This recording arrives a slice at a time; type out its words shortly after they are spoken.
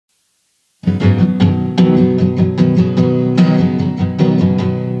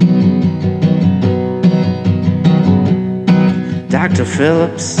Dr.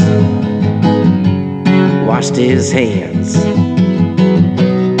 Phillips washed his hands.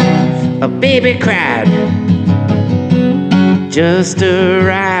 A baby cried, just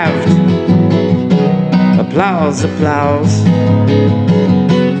arrived. Applause, applause.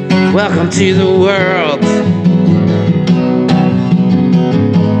 Welcome to the world.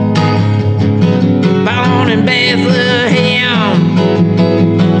 Born in Bethlehem.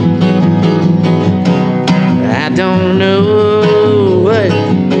 I don't know what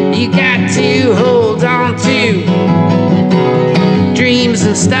you got to hold on to. Dreams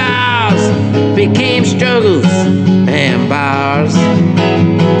and stars became struggles and bars.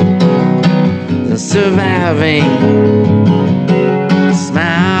 Surviving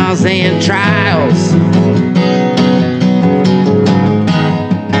smiles and trials.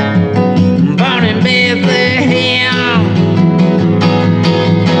 Born in Bethlehem.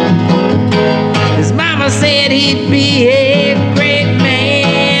 His mama said he'd be a great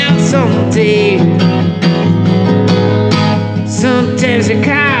man someday. Sometimes the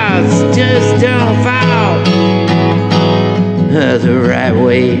cards just don't fall the right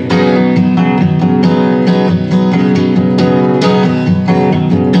way.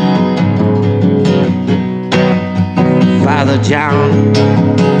 Father John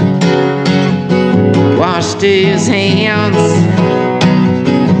washed his hands,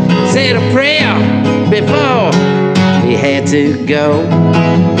 said a prayer before he had to go.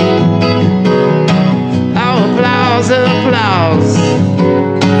 Oh, applause, applause.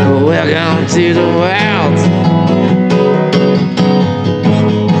 Welcome to the world.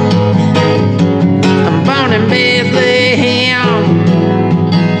 I'm born in Bethlehem.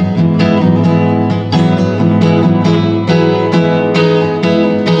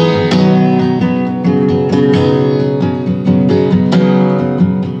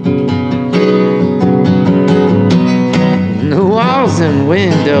 And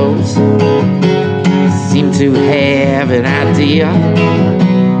windows seem to have an idea.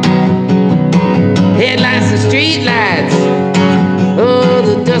 Headlights and street lights, oh,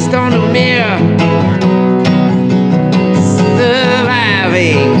 the dust on the mirror.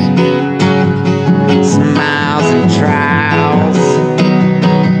 Surviving smiles and trials.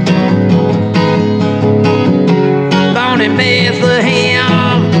 Born in Bethlehem.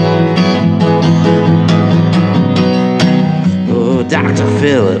 Dr.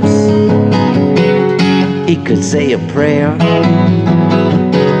 Phillips, he could say a prayer.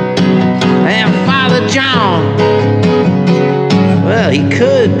 And Father John, well, he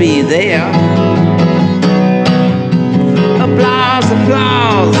could be there. Applause,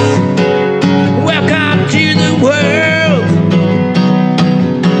 applause. Welcome to the world.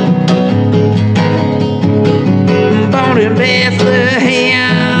 Born in Bethlehem.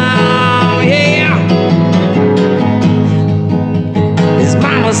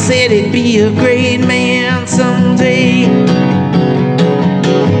 Said he'd be a great man.